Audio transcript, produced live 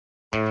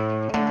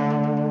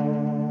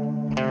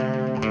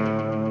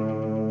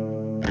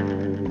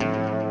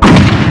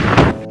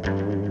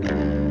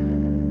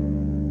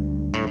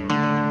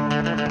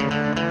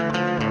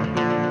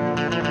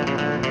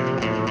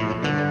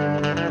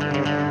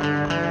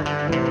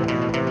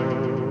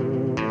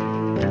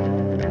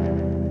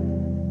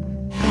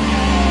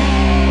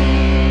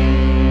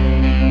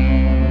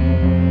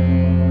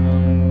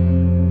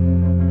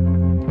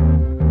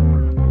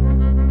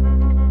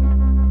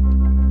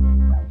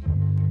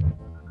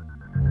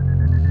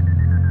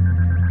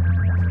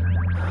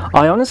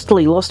I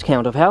honestly lost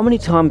count of how many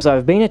times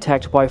I've been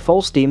attacked by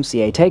false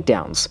DMCA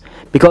takedowns,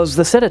 because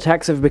the said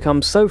attacks have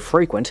become so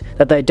frequent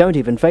that they don't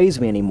even faze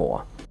me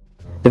anymore.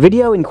 The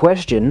video in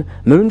question,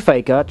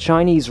 MoonFaker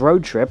Chinese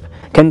Road Trip,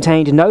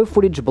 contained no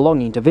footage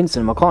belonging to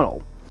Vincent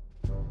McConnell.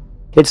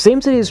 It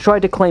seems that he has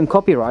tried to claim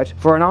copyright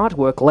for an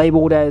artwork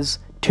labelled as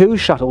 2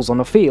 shuttles on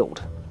a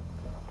field.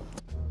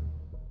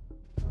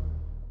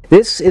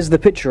 This is the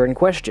picture in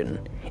question.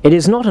 It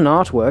is not an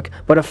artwork,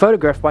 but a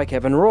photograph by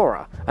Kevin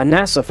Rohrer, a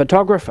NASA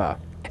photographer,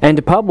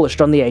 and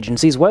published on the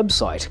agency's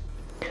website.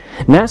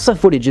 NASA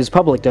footage is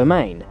public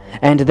domain,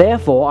 and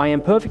therefore I am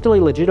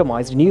perfectly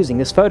legitimized in using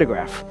this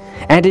photograph,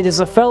 and it is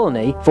a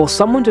felony for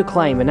someone to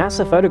claim a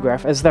NASA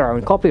photograph as their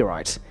own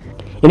copyright.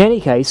 In any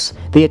case,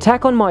 the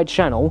attack on my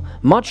channel,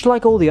 much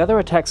like all the other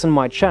attacks on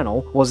my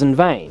channel, was in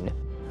vain.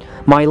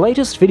 My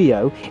latest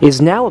video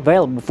is now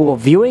available for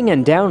viewing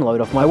and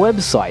download off my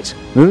website,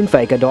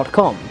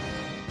 moonfaker.com.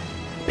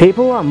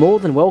 People are more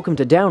than welcome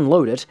to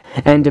download it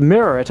and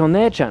mirror it on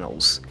their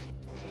channels.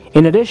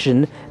 In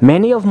addition,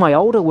 many of my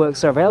older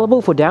works are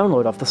available for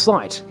download off the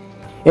site.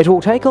 It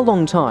will take a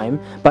long time,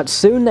 but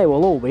soon they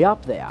will all be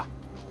up there.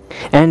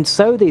 And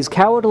so these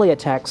cowardly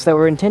attacks that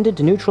were intended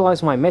to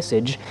neutralize my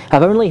message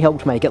have only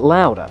helped make it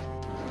louder.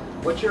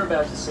 What you're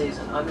about to see is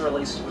an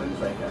unreleased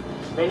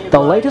MoonFaker. The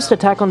latest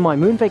attack on my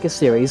MoonFaker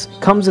series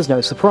comes as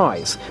no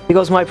surprise,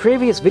 because my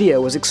previous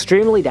video was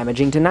extremely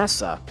damaging to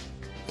NASA.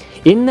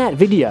 In that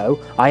video,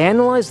 I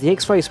analysed the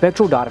X-ray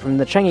spectral data from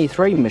the Chang'e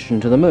 3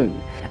 mission to the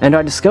Moon, and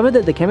I discovered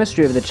that the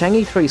chemistry of the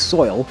Chang'e 3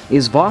 soil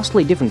is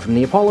vastly different from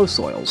the Apollo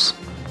soils.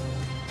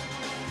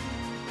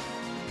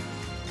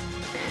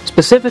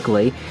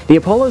 Specifically, the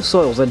Apollo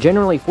soils are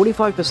generally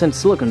 45%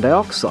 silicon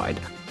dioxide,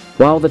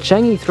 while the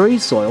Chang'e 3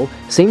 soil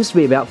seems to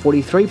be about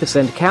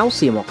 43%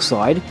 calcium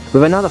oxide,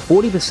 with another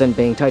 40%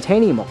 being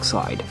titanium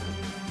oxide.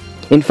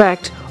 In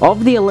fact,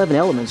 of the 11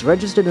 elements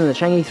registered in the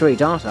Chang'e 3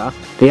 data,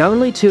 the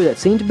only 2 that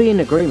seem to be in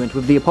agreement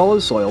with the Apollo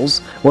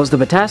soils was the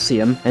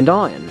potassium and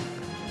iron.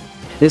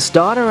 This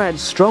data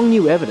adds strong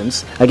new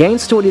evidence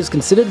against what is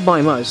considered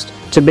by most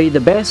to be the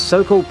best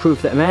so-called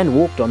proof that man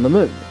walked on the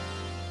Moon.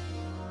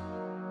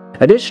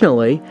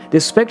 Additionally,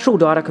 this spectral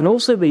data can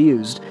also be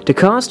used to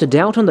cast a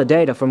doubt on the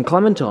data from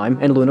Clementine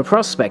and Lunar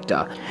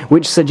Prospector,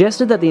 which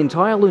suggested that the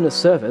entire lunar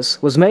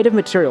surface was made of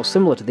material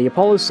similar to the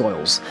Apollo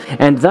soils,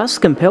 and thus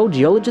compelled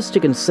geologists to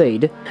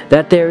concede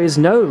that there is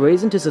no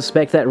reason to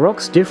suspect that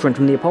rocks different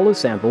from the Apollo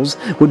samples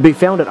would be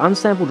found at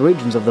unsampled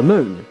regions of the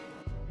Moon.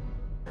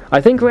 I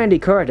think Randy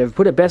Kurativ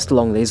put it best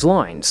along these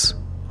lines.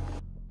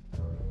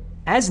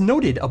 As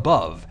noted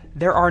above,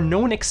 there are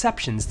known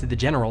exceptions to the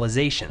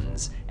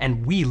generalizations,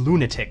 and we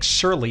lunatics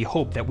surely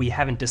hope that we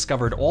haven't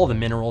discovered all the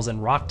minerals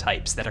and rock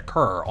types that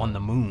occur on the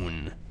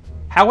Moon.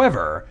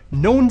 However,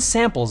 known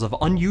samples of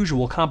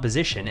unusual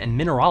composition and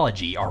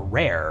mineralogy are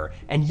rare,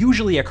 and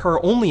usually occur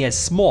only as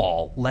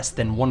small, less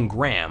than 1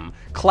 gram,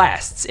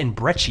 clasts in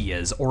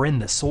breccias or in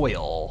the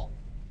soil.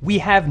 We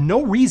have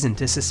no reason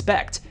to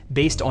suspect,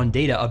 based on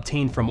data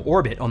obtained from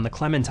orbit on the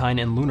Clementine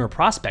and Lunar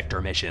Prospector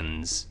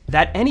missions,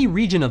 that any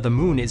region of the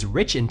Moon is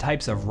rich in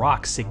types of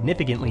rocks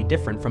significantly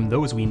different from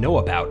those we know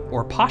about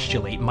or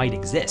postulate might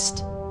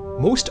exist.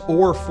 Most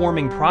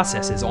ore-forming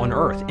processes on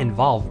Earth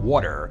involve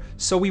water,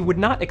 so we would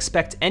not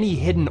expect any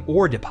hidden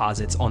ore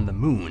deposits on the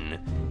Moon.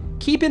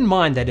 Keep in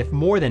mind that if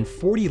more than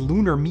 40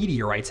 lunar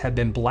meteorites have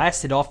been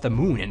blasted off the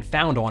Moon and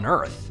found on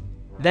Earth,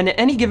 then at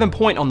any given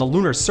point on the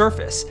lunar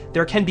surface,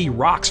 there can be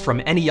rocks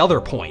from any other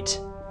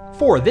point.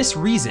 For this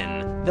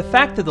reason, the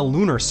fact that the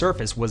lunar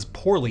surface was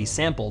poorly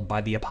sampled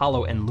by the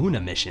Apollo and Luna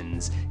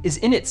missions is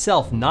in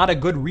itself not a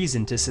good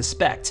reason to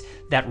suspect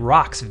that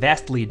rocks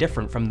vastly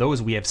different from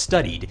those we have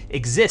studied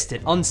exist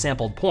at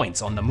unsampled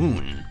points on the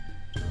Moon.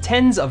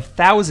 Tens of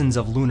thousands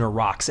of lunar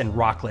rocks and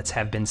rocklets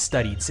have been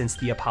studied since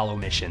the Apollo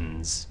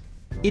missions.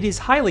 It is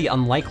highly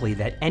unlikely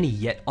that any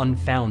yet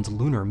unfound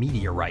lunar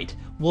meteorite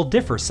will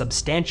differ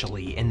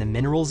substantially in the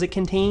minerals it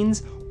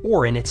contains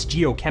or in its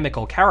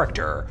geochemical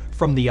character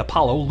from the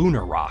Apollo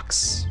lunar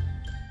rocks.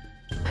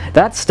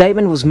 That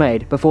statement was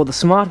made before the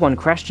Smart One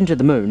crashed into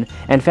the Moon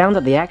and found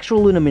that the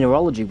actual lunar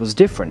mineralogy was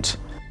different.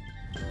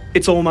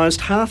 It's almost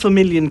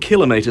 500,000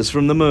 kilometres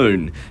from the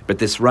Moon, but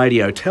this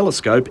radio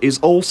telescope is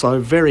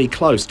also very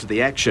close to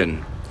the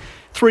action.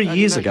 3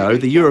 years ago,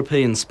 the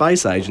European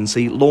Space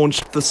Agency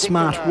launched the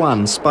Smart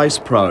One space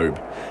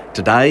probe.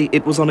 Today,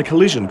 it was on a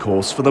collision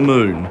course for the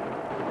Moon.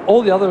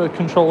 All the other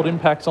controlled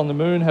impacts on the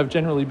Moon have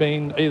generally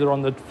been either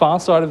on the far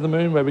side of the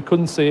Moon where we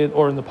couldn't see it,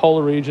 or in the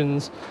polar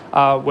regions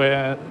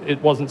where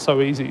it wasn't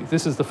so easy.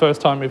 This is the first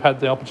time we've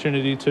had the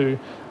opportunity to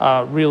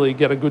really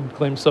get a good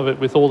glimpse of it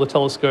with all the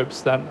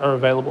telescopes that are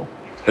available.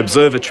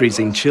 Observatories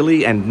in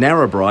Chile and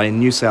Narrabri in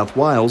New South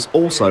Wales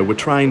also were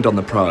trained on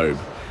the probe.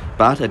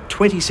 But at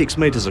 26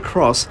 metres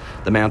across,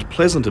 the Mount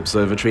Pleasant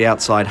Observatory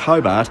outside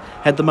Hobart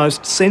had the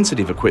most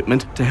sensitive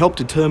equipment to help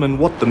determine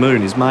what the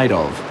Moon is made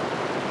of.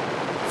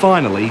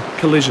 Finally,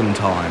 collision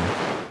time.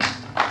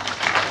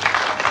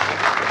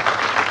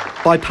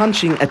 By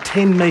punching a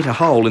 10-metre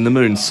hole in the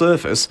Moon's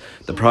surface,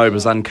 the probe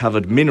has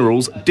uncovered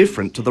minerals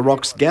different to the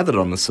rocks gathered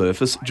on the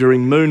surface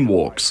during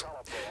moonwalks.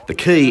 The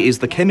key is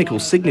the chemical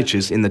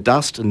signatures in the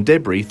dust and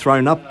debris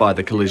thrown up by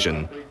the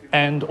collision.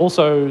 And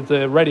also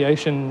the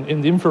radiation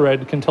in the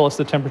infrared can tell us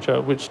the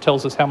temperature, which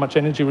tells us how much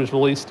energy was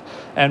released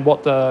and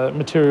what the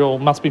material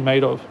must be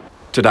made of.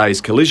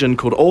 Today's collision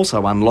could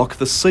also unlock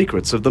the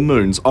secrets of the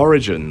Moon's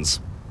origins.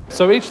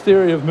 So each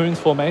theory of Moon's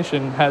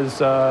formation has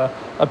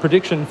a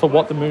prediction for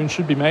what the Moon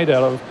should be made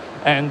out of,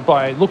 and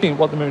by looking at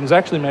what the Moon is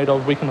actually made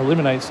of, we can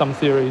eliminate some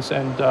theories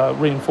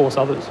and reinforce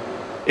others.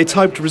 It's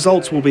hoped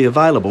results will be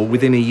available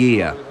within a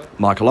year.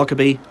 Michael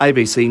Lockerbie,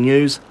 ABC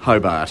News,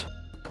 Hobart.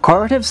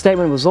 Corrective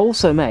statement was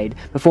also made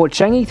before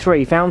Chang'e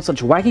 3 found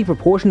such wacky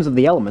proportions of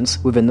the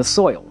elements within the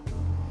soil.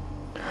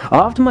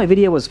 After my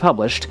video was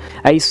published,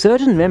 a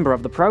certain member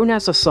of the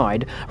pro-NASA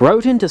side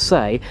wrote in to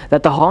say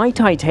that the high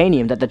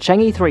titanium that the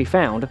Chang'e 3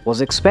 found was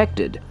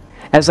expected.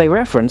 As a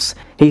reference,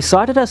 he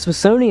cited a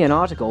Smithsonian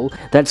article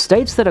that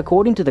states that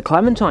according to the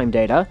Clementine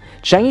data,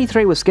 Chang'e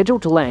 3 was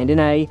scheduled to land in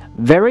a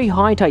very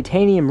high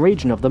titanium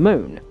region of the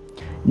Moon.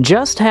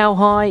 Just how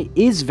high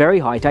is very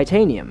high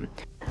titanium?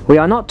 We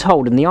are not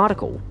told in the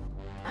article.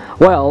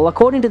 Well,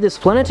 according to this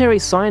Planetary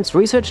Science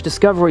Research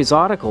Discoveries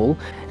article,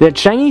 the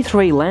Chang'e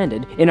 3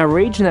 landed in a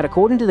region that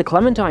according to the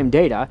Clementine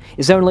data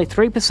is only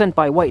 3%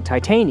 by weight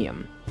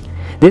titanium.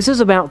 This is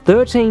about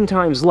 13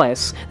 times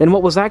less than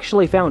what was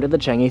actually found at the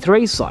Chang'e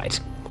 3 site.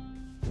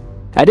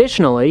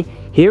 Additionally,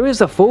 here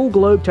is a full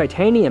globe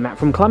titanium map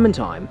from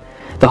Clementine,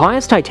 the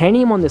highest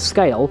titanium on this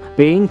scale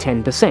being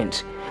 10%,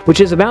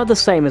 which is about the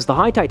same as the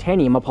high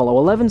titanium Apollo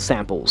 11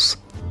 samples.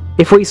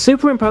 If we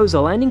superimpose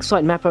a landing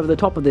site map over the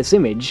top of this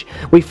image,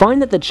 we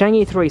find that the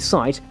Chang'e 3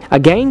 site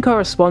again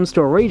corresponds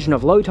to a region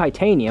of low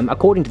titanium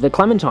according to the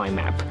Clementine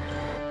map.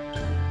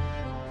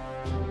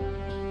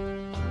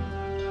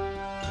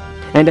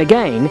 And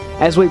again,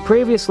 as we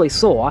previously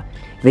saw,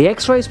 the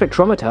X-ray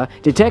spectrometer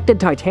detected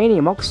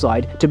titanium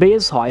oxide to be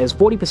as high as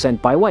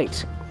 40% by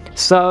weight.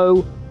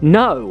 So,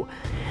 no!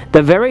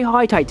 The very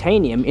high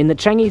titanium in the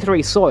Chang'e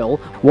 3 soil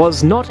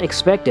was not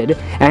expected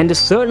and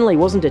certainly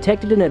wasn't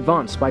detected in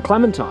advance by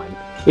Clementine.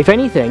 If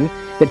anything,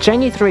 the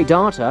Chang'e 3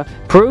 data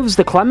proves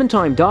the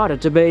Clementine data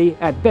to be,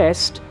 at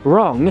best,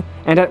 wrong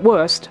and at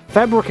worst,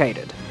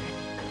 fabricated.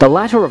 The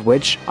latter of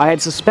which I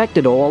had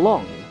suspected all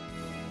along.